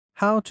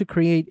how to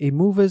create a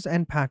movers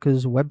and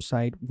packers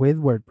website with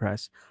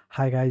WordPress.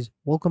 Hi guys,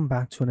 welcome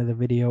back to another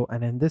video,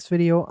 and in this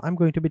video I'm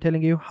going to be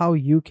telling you how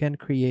you can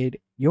create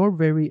your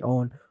very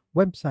own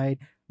website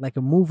like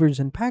a movers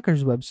and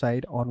packers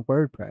website on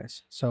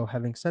WordPress. So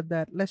having said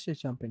that, let's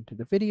just jump into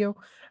the video.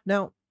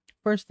 Now,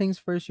 first things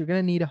first, you're going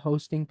to need a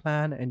hosting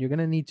plan and you're going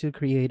to need to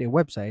create a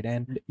website,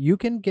 and you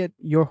can get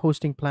your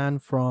hosting plan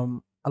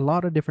from a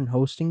lot of different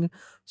hosting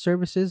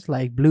services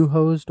like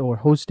Bluehost or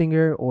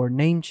Hostinger or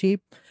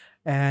Namecheap.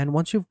 And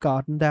once you've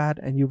gotten that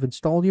and you've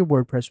installed your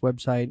WordPress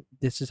website,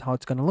 this is how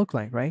it's going to look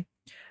like, right?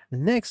 The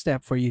next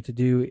step for you to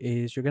do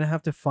is you're going to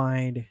have to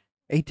find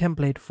a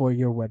template for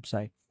your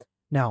website.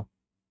 Now,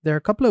 there are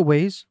a couple of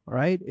ways,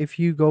 right? If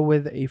you go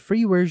with a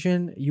free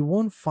version, you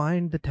won't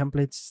find the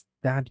templates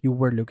that you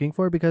were looking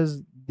for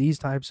because these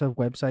types of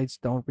websites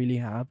don't really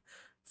have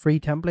free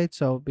templates.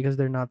 So because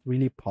they're not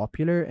really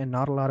popular and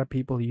not a lot of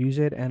people use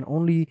it, and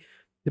only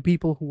the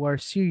people who are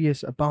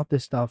serious about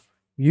this stuff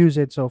use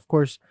it. So of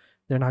course,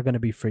 they're not going to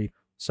be free.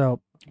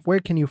 So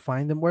where can you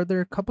find them? Well, there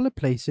are a couple of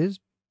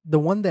places. The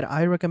one that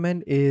I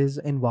recommend is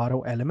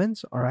Envato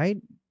Elements. All right.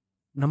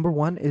 Number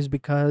one is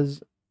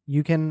because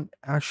you can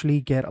actually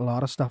get a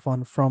lot of stuff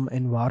on from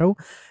Envato,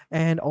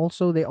 and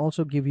also they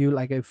also give you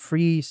like a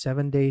free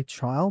 7-day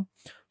trial.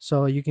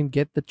 So you can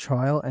get the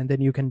trial and then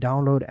you can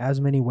download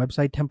as many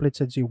website templates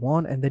as you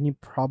want, and then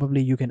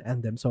you can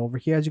end them. So over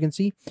here, as you can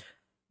see,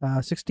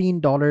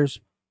 $16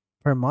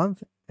 per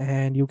month,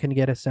 and you can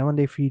get a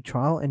 7-day free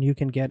trial, and you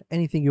can get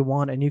anything you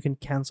want, and you can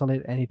cancel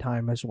it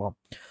anytime as well.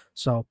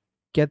 So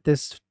get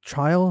this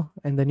trial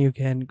and then you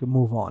can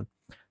move on.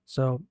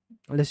 So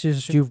let's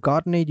just, you've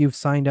gotten it, you've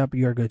signed up,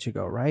 you're good to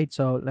go, right?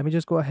 So let me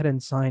just go ahead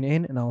and sign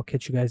in and I'll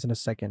catch you guys in a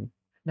second.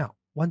 Now,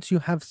 once you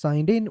have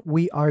signed in,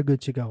 we are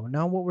good to go.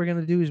 Now what we're going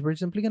to do is we're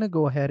simply going to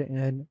go ahead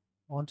and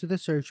onto the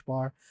search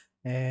bar,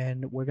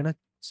 and we're going to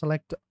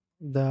select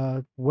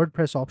the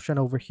WordPress option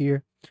over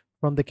here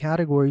from the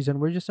categories, and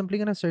we're just simply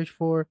going to search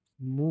for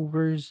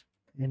movers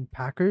and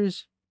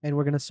packers, and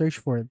we're going to search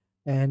for it.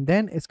 And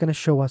then it's going to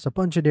show us a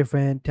bunch of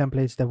different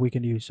templates that we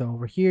can use. So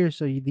over here,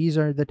 so these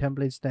are the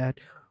templates that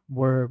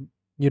were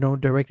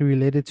directly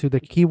related to the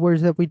keywords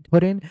that we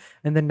put in,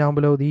 and then down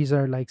below these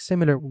are like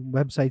similar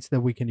websites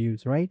that we can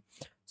use, right?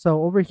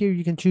 So over here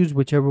you can choose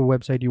whichever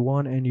website you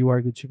want and you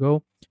are good to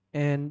go,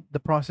 and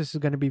the process is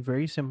going to be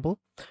very simple.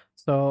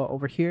 So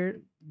over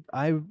here,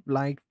 I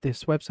like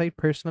this website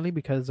personally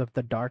because of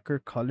the darker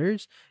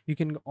colors. You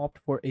can opt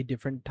for a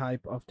different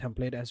type of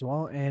template as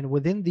well, and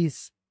within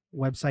this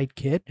website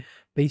kit,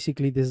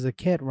 basically this is a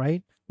kit,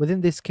 right?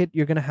 Within this kit,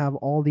 you're going to have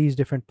all these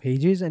different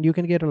pages, and you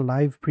can get a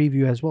live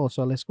preview as well.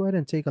 So let's go ahead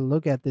and take a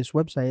look at this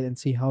website and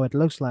see how it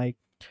looks like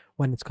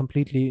when it's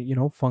completely,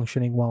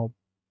 functioning well.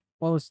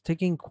 Well, it's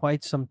taking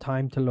quite some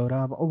time to load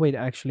up. Oh wait,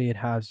 actually it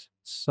has.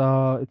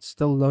 So it's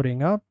still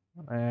loading up,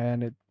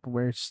 and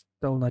we're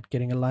still not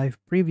getting a live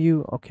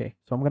preview. Okay,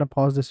 so I'm going to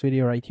pause this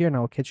video right here and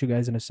I'll catch you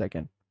guys in a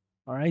second.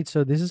 All right,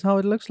 so this is how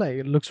it looks like.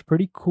 It looks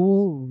pretty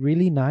cool,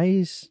 really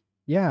nice.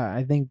 Yeah,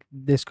 I think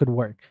this could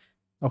work.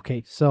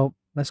 Okay, so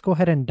let's go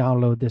ahead and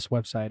download this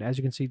website. As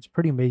you can see, it's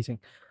pretty amazing.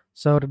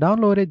 So to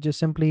download it, just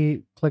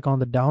simply click on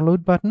the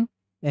download button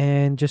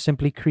and just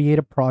simply create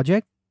a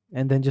project,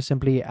 and then just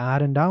simply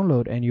add and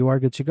download, and you are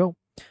good to go.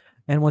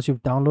 And once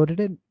you've downloaded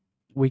it,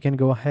 we can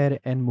go ahead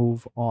and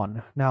move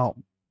on. Now,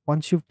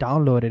 once you've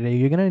downloaded it,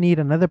 you're going to need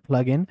another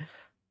plugin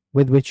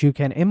with which you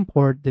can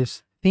import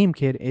this theme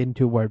kit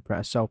into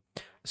WordPress. So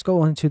let's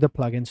go into the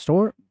plugin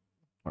store.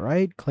 All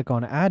right, click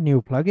on add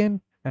new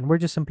plugin, and we're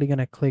just simply going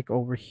to click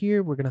over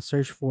here. We're going to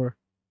search for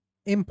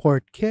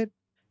import kit,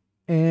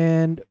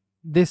 and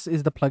this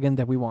is the plugin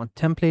that we want,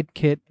 template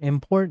kit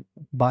import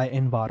by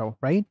Envato,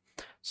 right?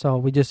 So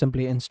we just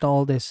simply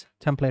install this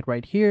template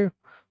right here,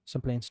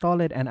 simply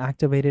install it and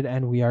activate it,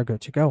 and we are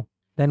good to go.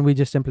 Then we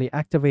just simply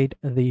activate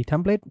the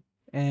template,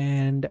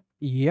 and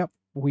yep,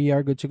 we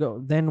are good to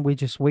go. Then we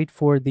just wait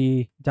for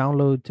the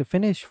download to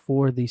finish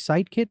for the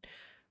site kit,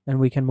 and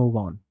we can move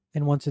on.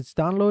 And once it's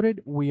downloaded,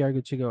 we are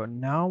good to go.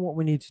 Now what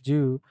we need to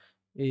do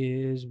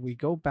is we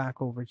go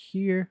back over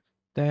here.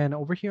 Then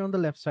over here on the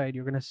left side,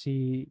 you're going to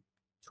see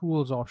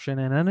tools option,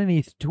 and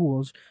underneath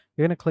tools,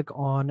 you're going to click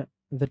on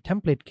the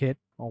template kit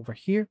over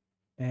here,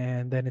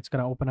 and then it's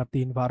going to open up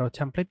the Envato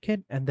Template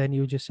Kit, and then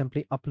you just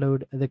simply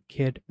upload the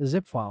kit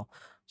zip file.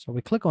 So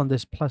we click on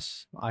this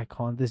plus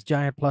icon, this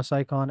giant plus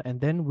icon, and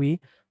then we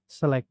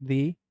select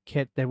the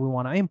kit that we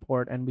want to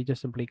import, and we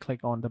just simply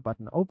click on the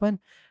button open,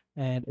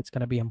 and it's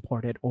going to be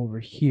imported over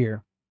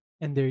here.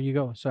 And there you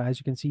go. So as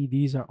you can see,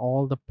 these are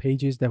all the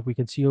pages that we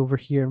can see over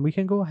here, and we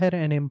can go ahead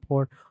and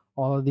import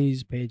all of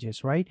these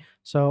pages, right?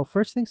 So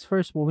first things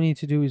first, what we need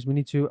to do is we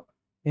need to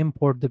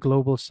import the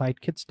global site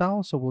kit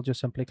style. So we'll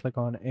just simply click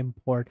on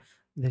import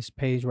this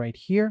page right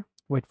here,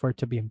 wait for it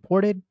to be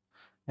imported,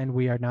 and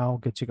we are now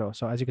good to go.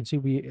 So as you can see,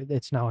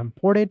 it's now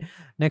imported.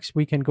 Next,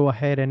 we can go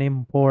ahead and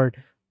import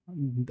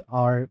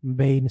our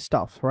main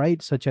stuff,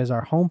 right? Such as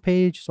our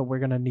homepage. So we're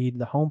going to need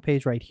the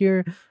homepage right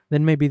here,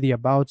 then maybe the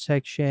about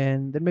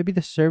section, then maybe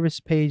the service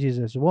pages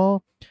as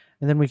well.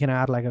 and then we can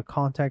add like a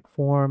contact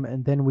form,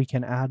 and then we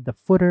can add the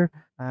footer,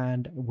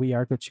 and we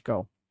are good to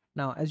go.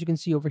 Now, as you can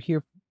see over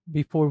here,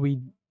 before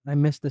I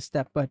missed the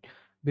step, but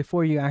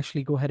before you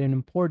actually go ahead and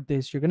import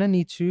this, you're going to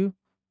need to,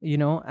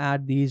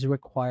 add these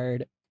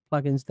required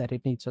plugins that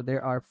it needs. So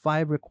there are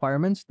 5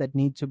 requirements that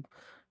need to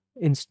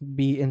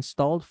be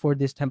installed for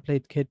this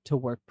template kit to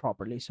work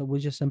properly. So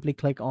we'll just simply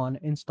click on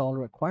install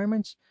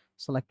requirements,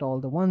 select all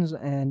the ones,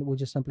 and we'll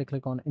just simply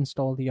click on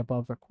install the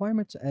above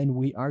requirements, and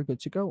we are good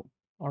to go.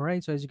 All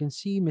right, so as you can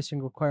see,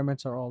 missing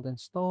requirements are all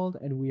installed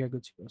and we are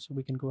good to go. So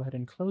we can go ahead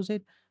and close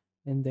it,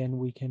 and then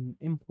we can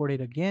import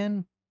it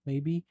again,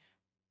 maybe.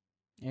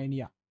 And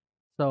yeah,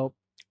 so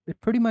it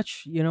pretty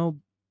much,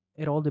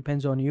 it all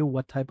depends on you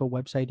what type of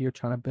website you're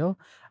trying to build.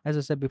 As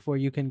I said before,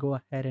 you can go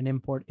ahead and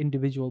import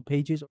individual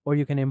pages, or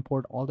you can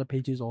import all the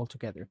pages all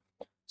together.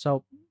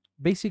 So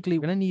basically,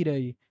 we're gonna need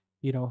a,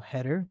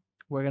 header.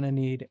 We're gonna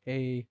need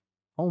a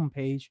home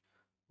page.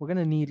 We're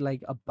gonna need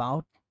like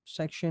about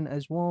section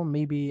as well,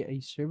 maybe a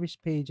service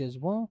page as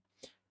well,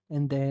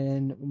 and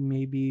then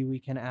maybe we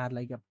can add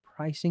like a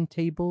pricing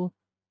table,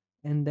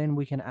 and then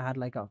we can add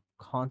like a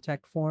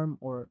contact form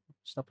or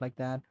stuff like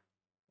that,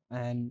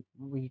 and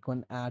we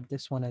can add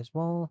this one as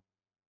well,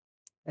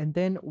 and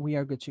then we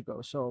are good to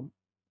go. So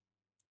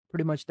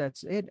pretty much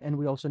that's it, and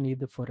we also need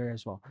the footer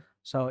as well.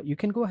 So you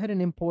can go ahead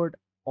and import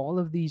all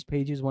of these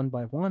pages one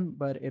by one,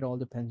 but it all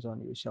depends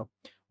on you. So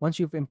once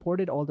you've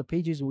imported all the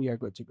pages, we are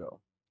good to go.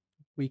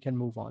 We can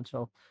move on.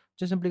 So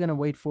just simply gonna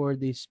wait for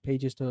these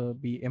pages to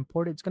be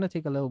imported. It's gonna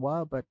take a little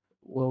while, but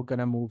we're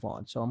gonna move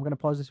on. So I'm gonna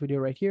pause this video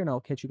right here, and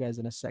I'll catch you guys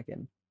in a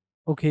second.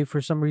 Okay,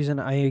 for some reason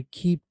I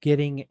keep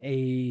getting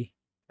a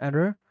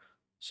error,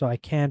 so I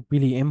can't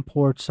really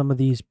import some of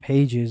these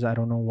pages. I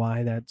don't know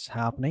why that's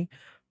happening,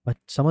 but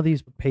some of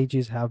these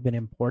pages have been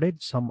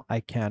imported, some I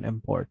can't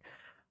import.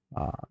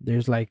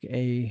 There's like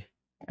a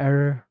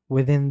error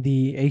within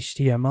the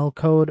HTML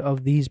code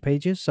of these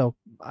pages, so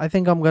I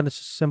think I'm gonna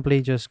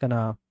simply just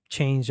gonna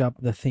change up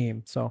the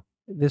theme. So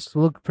this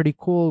looked pretty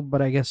cool,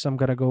 but I guess I'm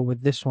gonna go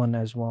with this one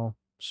as well.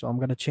 So I'm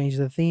gonna change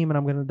the theme, and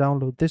I'm gonna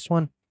download this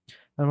one.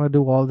 I'm going to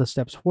do all the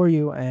steps for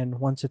you, and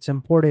once it's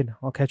imported,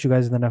 I'll catch you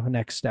guys in the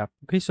next step.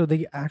 Okay, so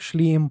they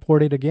actually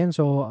imported again,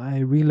 so I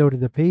reloaded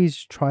the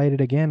page, tried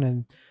it again,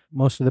 and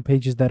most of the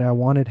pages that I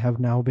wanted have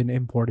now been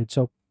imported.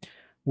 So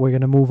we're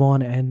going to move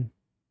on and,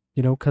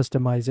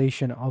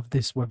 customization of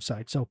this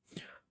website. So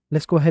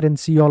let's go ahead and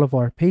see all of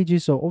our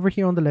pages. So over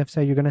here on the left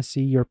side, you're going to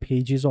see your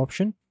pages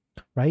option,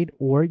 right?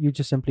 Or you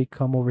just simply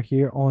come over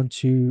here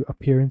onto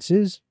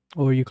appearances,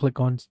 or you click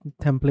on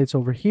templates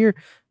over here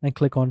and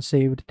click on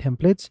saved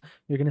templates.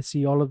 You're going to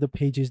see all of the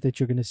pages that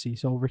you're going to see.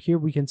 So over here,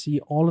 we can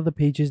see all of the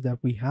pages that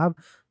we have.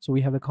 So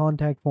we have the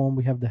contact form,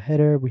 we have the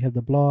header, we have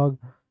the blog,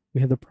 we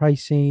have the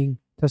pricing,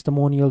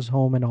 testimonials,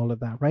 home, and all of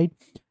that, right?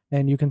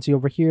 And you can see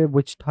over here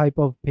which type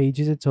of page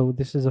is it. So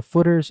this is a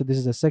footer, so this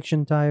is a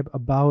section type.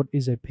 About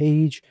is a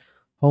page,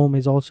 home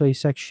is also a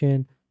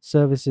section,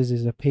 services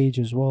is a page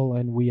as well,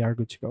 and we are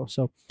good to go.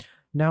 So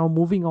now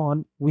moving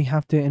on, we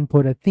have to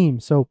input a theme.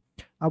 So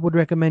I would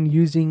recommend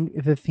using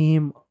the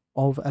theme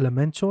of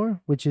Elementor,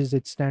 which is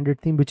its standard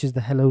theme, which is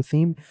the hello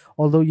theme.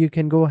 Although you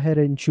can go ahead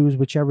and choose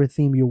whichever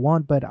theme you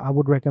want, but I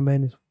would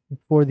recommend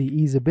for the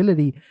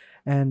easeability,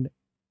 and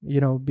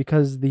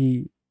because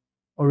the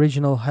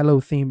original hello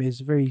theme is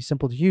very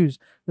simple to use,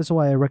 that's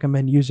why I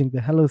recommend using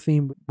the hello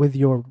theme with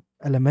your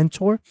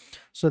Elementor,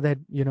 so that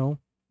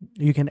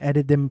you can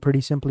edit them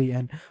pretty simply,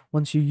 and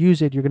once you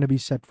use it, you're going to be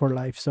set for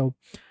life. So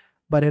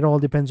but it all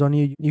depends on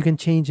you. You can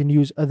change and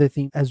use other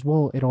themes as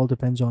well. It all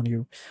depends on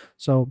you.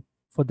 So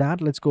for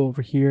that, let's go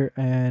over here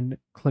and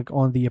click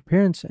on the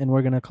appearance, and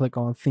we're going to click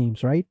on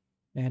themes, right?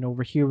 And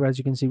over here, as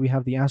you can see, we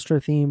have the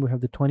Astra theme, we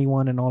have the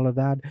 21 and all of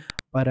that,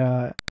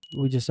 but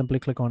we just simply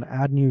click on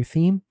add new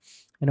theme,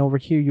 and over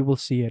here you will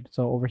see it.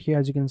 So over here,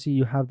 as you can see,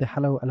 you have the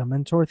Hello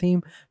Elementor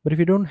theme, but if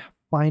you don't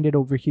find it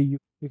over here,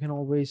 you can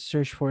always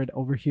search for it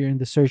over here in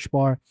the search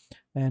bar,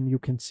 and you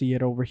can see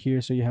it over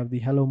here. So you have the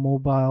Hello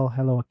Mobile,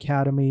 Hello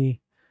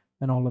Academy,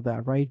 and all of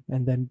that, right?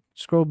 And then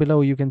scroll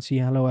below, you can see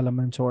Hello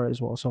Elementor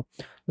as well. So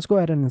let's go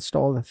ahead and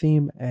install the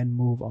theme and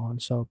move on.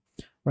 So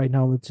right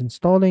now it's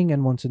installing,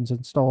 and once it's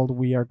installed,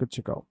 we are good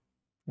to go.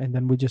 And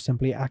then we just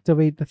simply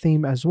activate the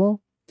theme as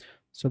well,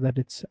 so that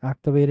it's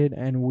activated,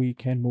 and we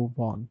can move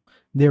on.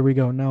 There we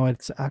go. Now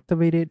it's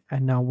activated,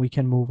 and now we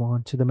can move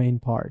on to the main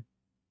part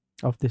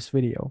of this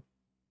video.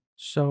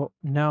 So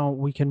now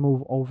we can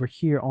move over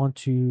here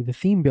onto the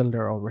theme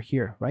builder over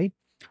here, right?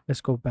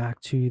 Let's go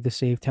back to the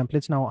save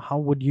templates. Now, how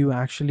would you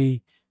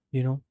actually,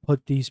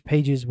 put these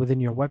pages within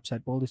your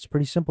website? Well, it's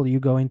pretty simple.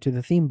 You go into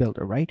the theme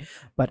builder, right?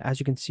 But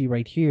as you can see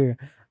right here,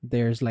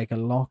 there's like a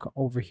lock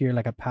over here,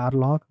 like a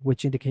padlock,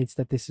 which indicates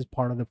that this is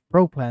part of the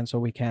pro plan, so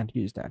we can't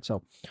use that.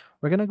 So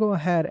we're going to go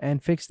ahead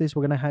and fix this.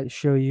 We're going to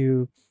show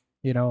you,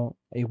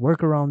 a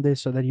workaround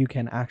this, so that you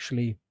can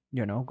actually,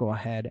 go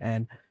ahead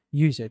and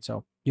use it,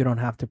 so you don't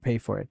have to pay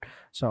for it.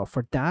 So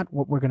for that,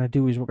 what we're going to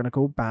do is we're going to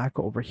go back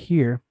over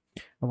here,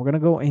 and we're going to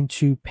go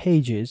into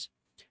pages,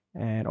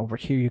 and over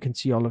here you can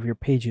see all of your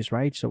pages,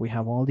 right? So we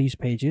have all these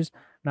pages,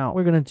 Now, what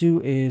we're going to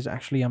do is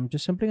actually, I'm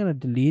just simply going to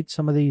delete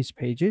some of these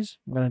pages.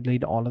 I'm going to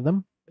delete all of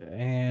them,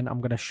 and I'm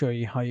going to show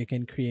you how you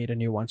can create a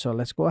new one. So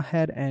let's go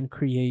ahead and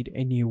create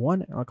a new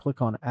one. I'll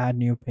click on add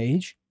new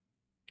page,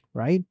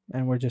 right?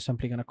 And we're just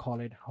simply going to call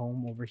it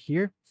home over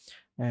here.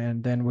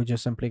 And then we're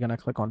just simply going to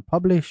click on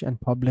publish and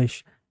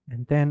publish,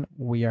 and then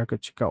we are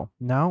good to go.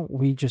 Now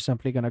we just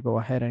simply going to go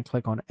ahead and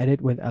click on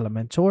edit with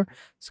Elementor.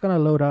 It's going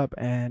to load up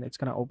and it's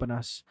going to open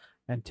us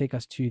and take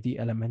us to the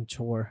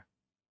Elementor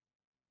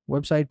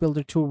website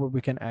builder tool where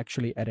we can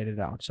actually edit it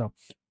out. So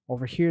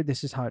over here,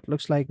 this is how it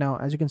looks like. Now,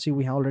 as you can see,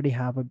 we already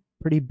have a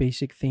pretty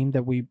basic theme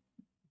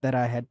that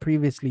I had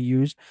previously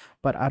used,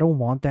 but I don't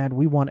want that.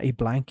 We want a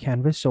blank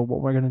canvas. So what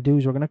we're going to do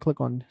is we're going to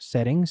click on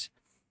settings,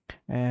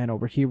 and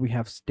over here we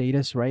have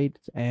status, right?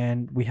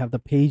 And we have the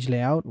page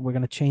layout. We're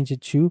going to change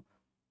it to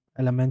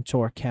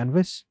Elementor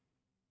canvas,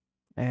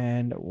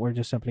 and we're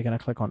just simply going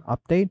to click on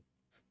update.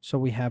 So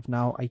we have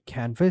now a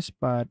canvas,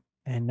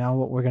 and now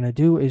what we're going to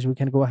do is we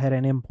can go ahead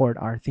and import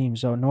our theme.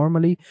 So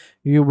normally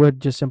you would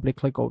just simply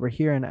click over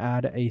here and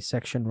add a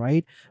section,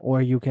 right?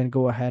 Or you can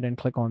go ahead and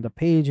click on the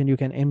page and you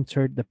can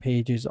insert the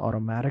pages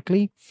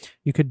automatically.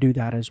 You could do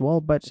that as well.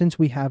 But since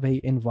we have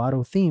a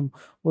Envato theme,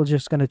 we're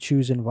just going to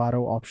choose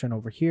Envato option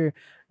over here.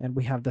 And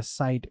we have the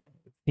site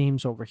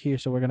themes over here.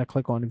 So we're going to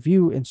click on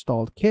view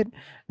installed kit,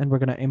 and we're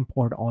going to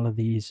import all of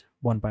these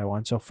one by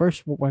one. So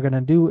first what we're going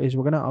to do is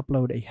we're going to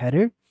upload a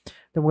header.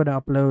 Then we're going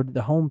to upload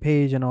the home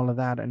page and all of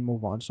that and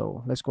move on.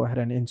 So let's go ahead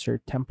and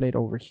insert template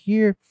over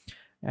here,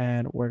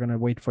 and we're going to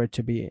wait for it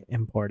to be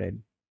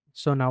imported.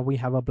 So now we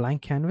have a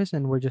blank canvas,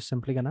 and we're just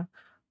simply going to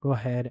go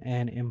ahead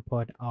and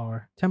input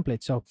our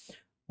template. So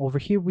over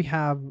here we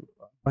have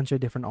a bunch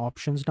of different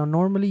options. Now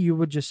normally you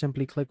would just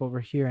simply click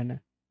over here and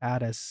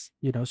add as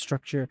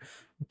structure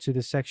to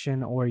the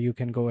section, or you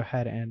can go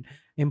ahead and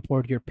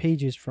import your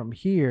pages from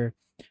here.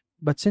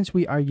 But since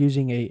we are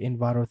using a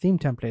Envato theme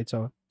template,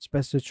 so it's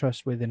best to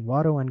trust with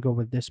Envato and go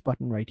with this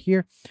button right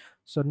here.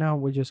 So now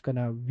we're just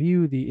gonna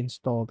view the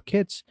installed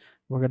kits.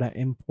 We're gonna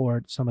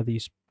import some of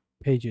these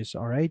pages.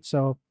 All right,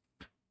 so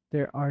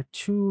there are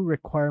two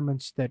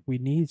requirements that we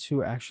need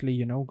to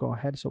actually go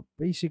ahead. So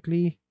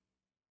basically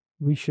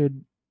we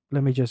should,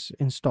 let me just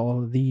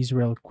install these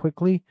real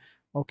quickly.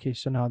 Okay,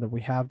 so now that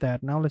we have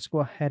that, now let's go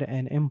ahead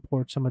and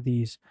import some of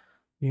these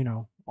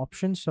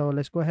options. So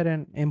let's go ahead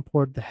and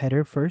import the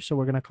header first. So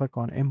we're going to click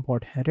on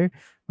import header.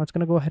 Now it's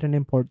going to go ahead and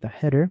import the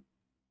header,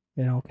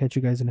 and I'll catch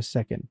you guys in a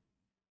second.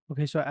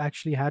 Okay, so I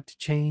actually had to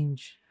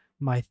change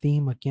my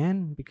theme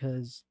again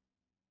because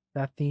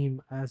that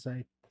theme, as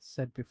I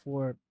said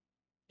before,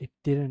 it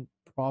didn't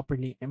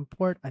properly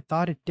import. I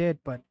thought it did,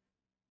 but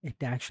it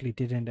actually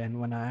didn't. And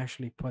when I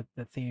actually put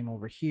the theme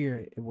over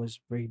here, it was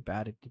very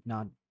bad. It did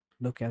not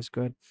look as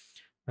good.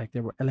 Like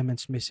there were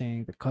elements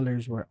missing, the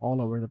colors were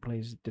all over the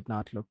place. It did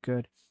not look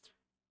good.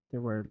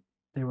 There were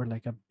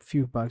like a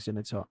few bugs in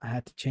it, so I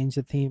had to change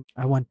the theme.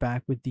 I went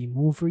back with the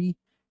Movery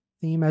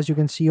theme, as you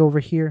can see over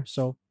here.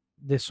 So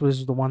this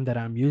was the one that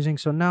I'm using.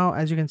 So now,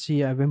 as you can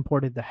see, I've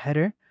imported the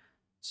header.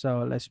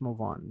 So let's move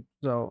on.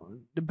 So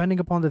depending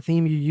upon the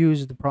theme you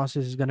use, the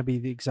process is going to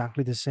be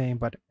exactly the same,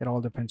 but it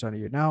all depends on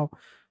you. Now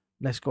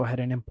let's go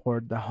ahead and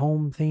import the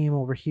home theme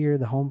over here,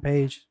 the home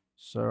page.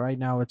 So right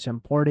now it's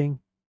importing.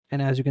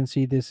 And as you can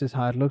see, this is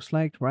how it looks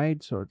like,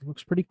 right? So it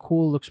looks pretty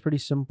cool, looks pretty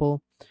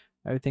simple.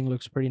 Everything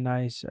looks pretty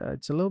nice.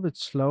 It's a little bit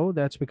slow.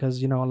 That's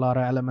because, a lot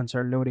of elements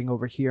are loading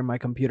over here. My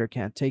computer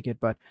can't take it,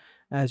 but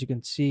as you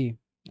can see,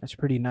 it's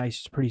pretty nice.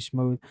 It's pretty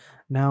smooth.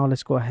 Now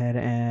let's go ahead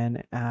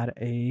and add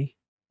a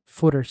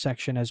footer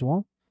section as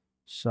well.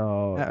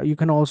 So you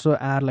can also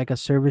add like a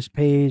service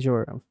page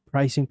or a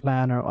pricing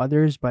plan or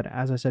others. But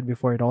as I said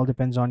before, it all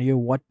depends on you,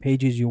 what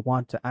pages you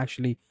want to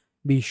actually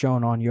be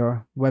shown on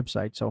your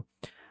website. So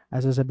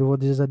as I said before,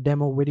 this is a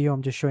demo video.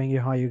 I'm just showing you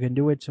how you can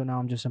do it. So now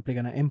I'm just simply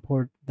going to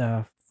import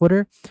the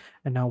footer,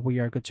 and now we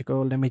are good to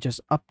go. Let me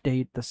just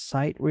update the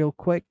site real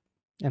quick.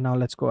 And now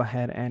let's go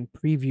ahead and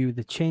preview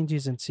the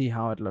changes and see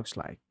how it looks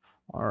like.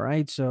 All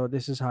right, so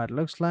this is how it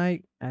looks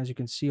like. As you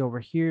can see over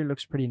here,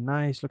 looks pretty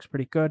nice, looks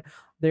pretty good.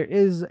 There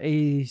is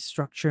a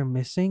structure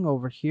missing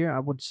over here. I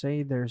would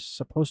say there's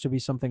supposed to be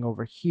something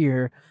over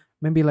here,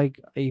 maybe like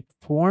a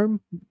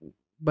form,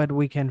 but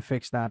we can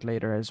fix that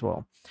later as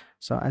well.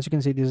 So as you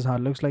can see, this is how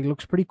it looks like. It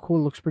looks pretty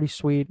cool, looks pretty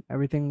sweet.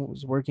 Everything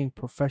was working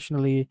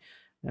professionally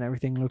and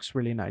everything looks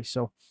really nice.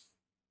 So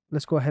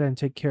let's go ahead and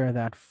take care of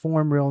that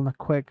form real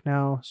quick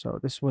now. So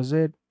this was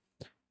it,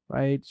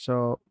 right?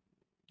 So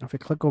if I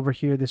click over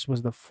here, this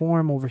was the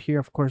form over here.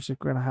 Of course, you're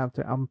going to have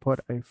to input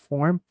a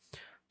form.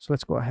 So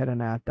let's go ahead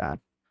and add that.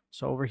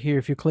 So over here,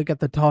 if you click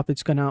at the top,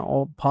 it's going to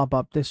all pop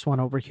up this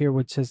one over here,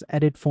 which says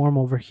edit form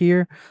over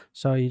here.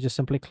 So you just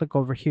simply click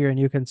over here and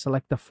you can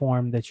select the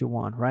form that you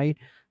want, right?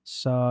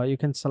 So you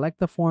can select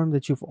the form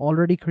that you've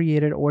already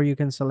created, or you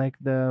can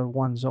select the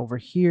ones over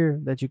here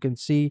that you can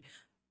see.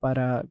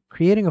 But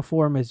creating a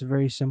form is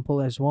very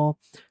simple as well.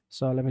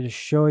 So let me just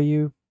show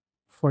you.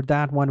 For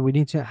that one, we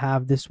need to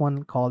have this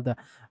one called the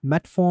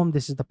Metform.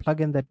 This is the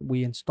plugin that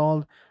we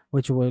installed,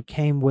 which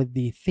came with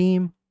the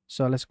theme.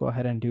 So let's go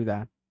ahead and do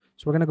that.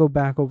 So we're going to go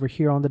back over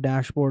here on the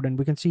dashboard, and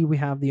we can see we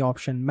have the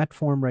option Met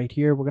Form right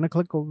here. We're going to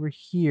click over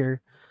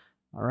here.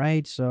 All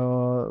right,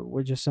 so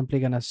we're just simply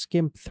going to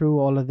skimp through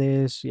all of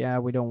this. Yeah,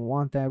 we don't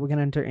want that. We're going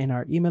to enter in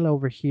our email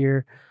over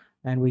here,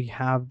 and we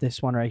have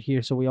this one right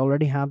here. So we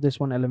already have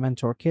this one,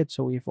 Elementor Kit,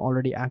 so we've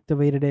already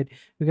activated it.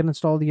 We can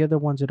install the other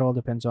ones. It all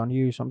depends on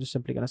you. So I'm just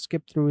simply going to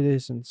skip through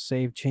this and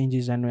save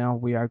changes, and now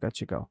we are good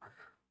to go.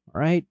 All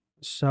right,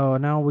 so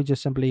now we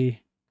just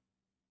simply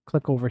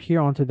click over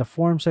here onto the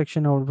form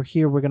section. Over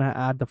here we're going to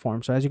add the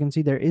form. So as you can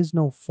see, there is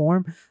no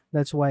form.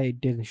 That's why it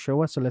didn't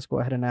show us. So let's go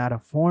ahead and add a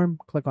form.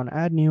 Click on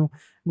add new.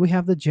 We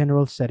have the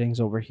general settings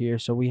over here,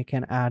 so we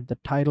can add the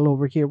title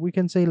over here. We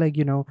can say, like,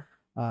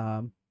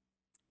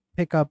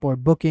 pickup or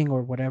booking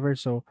or whatever.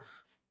 So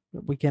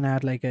we can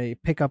add like a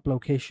pickup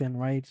location,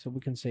 right? So we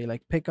can say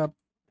like pickup,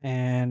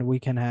 and we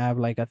can have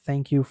like a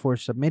thank you for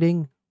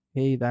submitting.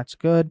 Hey, that's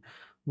good.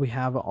 We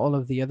have all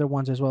of the other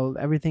ones as well.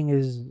 Everything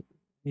is,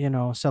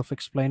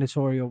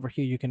 self-explanatory over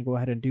here. You can go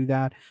ahead and do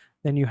that.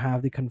 Then you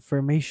have the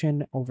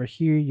confirmation over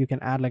here. You can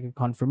add like a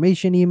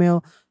confirmation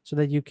email so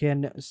that you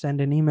can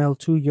send an email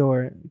to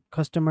your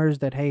customers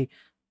that, hey,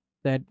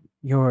 that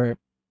your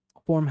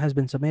form has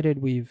been submitted.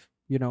 We've,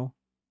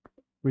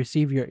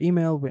 receive your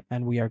email,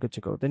 and we are good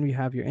to go. Then we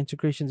have your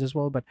integrations as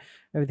well, but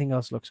everything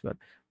else looks good.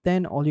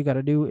 Then all you got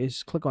to do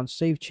is click on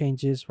save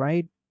changes,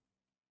 right?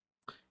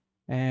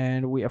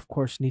 And we of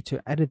course need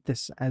to edit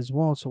this as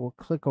well. So we'll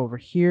click over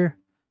here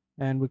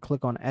and we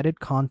click on edit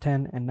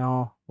content, and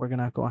now we're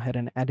gonna go ahead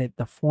and edit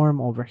the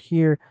form over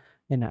here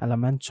in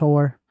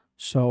Elementor.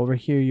 So over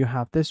here you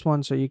have this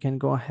one, so you can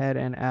go ahead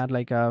and add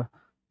like a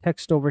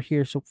text over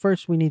here. So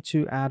first we need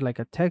to add like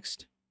a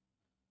text.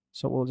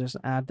 So we'll just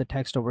add the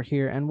text over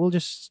here, and we'll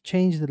just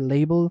change the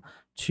label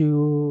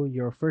to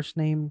your first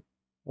name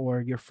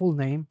or your full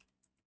name.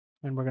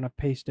 And we're going to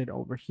paste it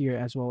over here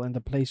as well in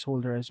the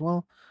placeholder as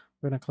well.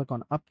 We're going to click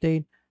on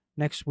update.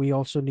 Next, we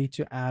also need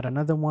to add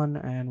another one,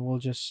 and we'll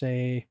just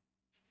say,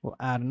 we'll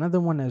add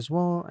another one as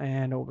well.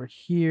 And over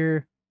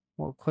here,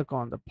 we'll click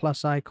on the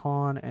plus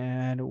icon,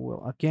 and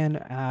we'll again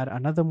add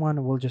another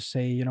one. We'll just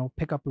say,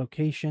 pickup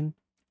location.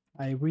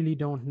 I really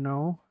don't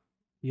know,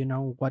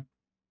 what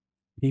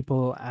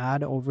people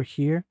add over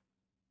here,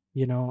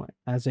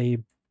 as a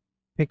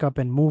pickup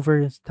and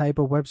movers type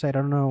of website. I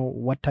don't know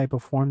what type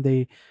of form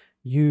they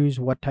use,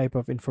 what type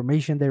of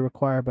information they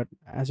require, but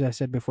as I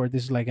said before,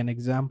 this is like an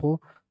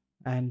example.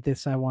 And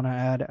this, I want to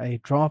add a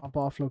drop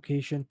off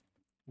location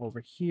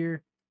over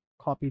here,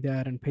 copy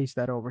that and paste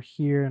that over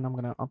here, and I'm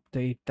going to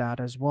update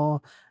that as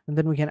well. And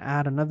then we can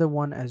add another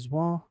one as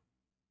well.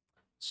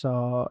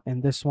 So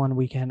in this one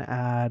we can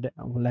add,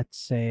 let's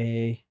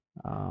say,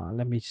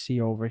 let me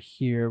see over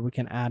here, we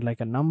can add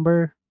like a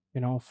number,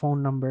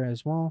 phone number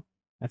as well.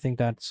 I think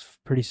that's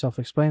pretty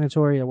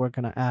self-explanatory. We're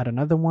going to add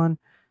another one,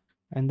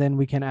 and then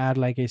we can add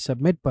like a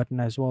submit button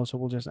as well. So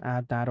we'll just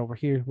add that over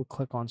here. We'll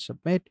click on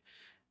submit,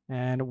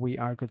 and we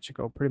are good to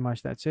go. Pretty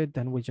much that's it.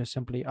 Then we just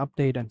simply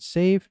update and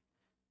save,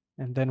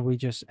 and then we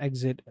just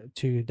exit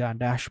to the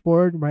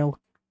dashboard, right?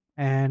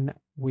 And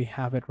we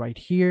have it right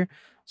here.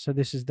 So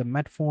this is the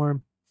Met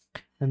form,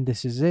 and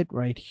this is it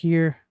right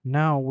here.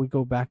 Now we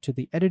go back to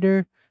the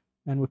editor,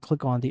 and we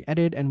click on the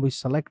edit, and we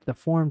select the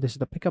form. This is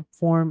the pickup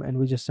form, and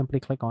we just simply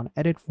click on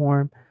edit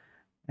form,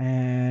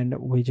 and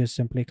we just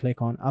simply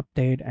click on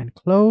update and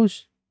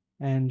close,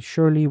 and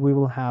surely we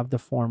will have the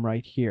form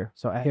right here.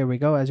 So here we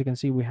go. As you can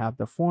see, we have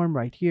the form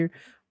right here.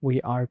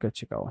 We are good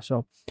to go.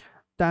 So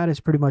that is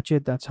pretty much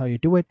it. That's how you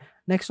do it.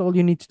 Next, all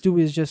you need to do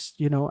is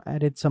just,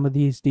 edit some of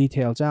these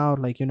details out.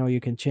 Like, you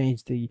can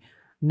change the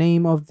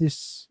name of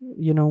this,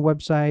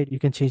 website. You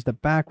can change the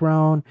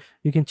background.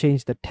 You can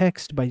change the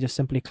text by just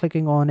simply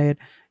clicking on it.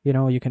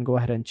 You can go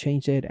ahead and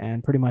change it,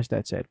 and pretty much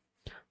that's it.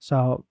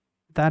 So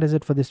that is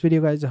it for this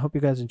video, guys. I hope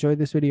you guys enjoyed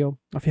this video.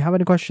 If you have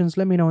any questions,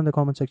 let me know in the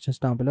comment sections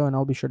down below, and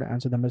I'll be sure to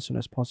answer them as soon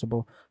as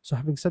possible. So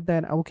having said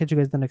that, I will catch you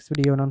guys in the next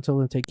video, and until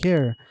then, take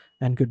care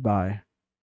and goodbye.